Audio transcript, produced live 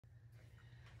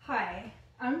Hi,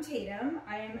 I'm Tatum.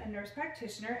 I am a nurse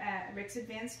practitioner at Rick's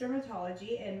Advanced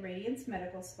Dermatology and Radiance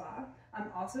Medical Spa. I'm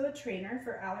also a trainer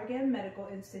for Allergan Medical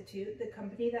Institute, the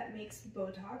company that makes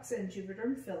Botox and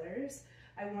Juvederm fillers.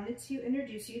 I wanted to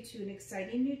introduce you to an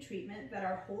exciting new treatment that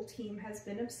our whole team has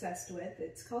been obsessed with.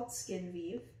 It's called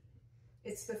SkinVive.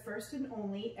 It's the first and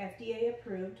only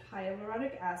FDA-approved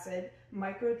hyaluronic acid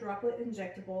microdroplet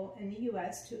injectable in the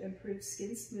US to improve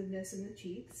skin smoothness in the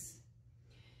cheeks.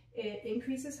 It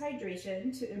increases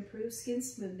hydration to improve skin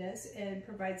smoothness and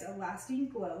provides a lasting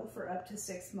glow for up to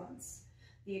 6 months.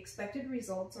 The expected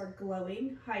results are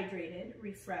glowing, hydrated,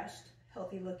 refreshed,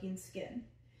 healthy-looking skin.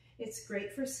 It's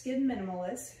great for skin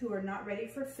minimalists who are not ready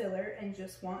for filler and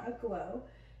just want a glow.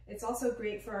 It's also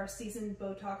great for our seasoned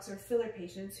Botox or filler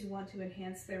patients who want to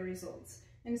enhance their results.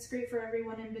 And it's great for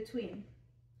everyone in between.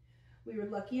 We were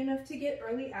lucky enough to get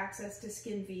early access to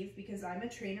SkinVive because I'm a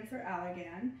trainer for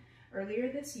Allergan.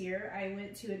 Earlier this year, I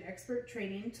went to an expert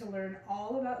training to learn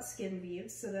all about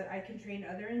SkinVive so that I can train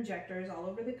other injectors all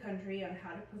over the country on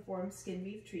how to perform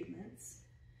SkinVive treatments.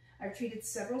 I've treated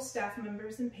several staff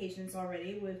members and patients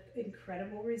already with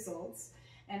incredible results,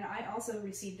 and I also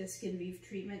received a SkinVive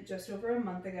treatment just over a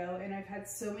month ago, and I've had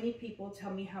so many people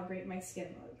tell me how great my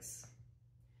skin looks.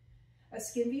 A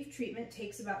SkinVive treatment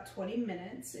takes about 20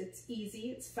 minutes. It's easy,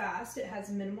 it's fast, it has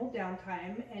minimal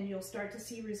downtime, and you'll start to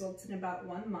see results in about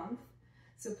 1 month.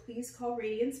 So please call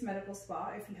Radiance Medical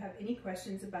Spa if you have any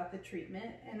questions about the treatment,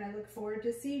 and I look forward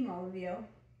to seeing all of you.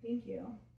 Thank you.